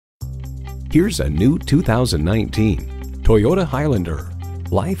Here's a new 2019 Toyota Highlander.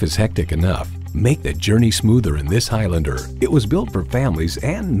 Life is hectic enough. Make the journey smoother in this Highlander. It was built for families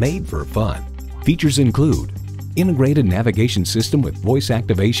and made for fun. Features include integrated navigation system with voice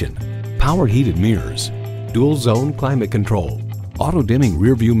activation, power heated mirrors, dual zone climate control, auto dimming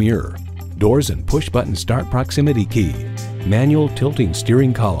rear view mirror, doors and push button start proximity key, manual tilting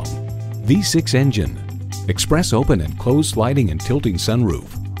steering column, V6 engine, express open and close sliding and tilting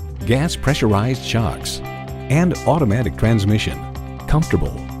sunroof, gas pressurized shocks, and automatic transmission.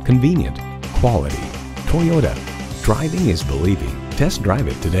 Comfortable, convenient, quality. Toyota. Driving is believing. Test drive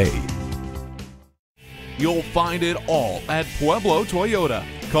it today. You'll find it all at Pueblo Toyota.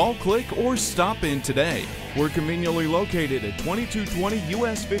 Call, click, or stop in today. We're conveniently located at 2220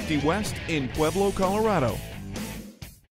 US 50 West in Pueblo, Colorado.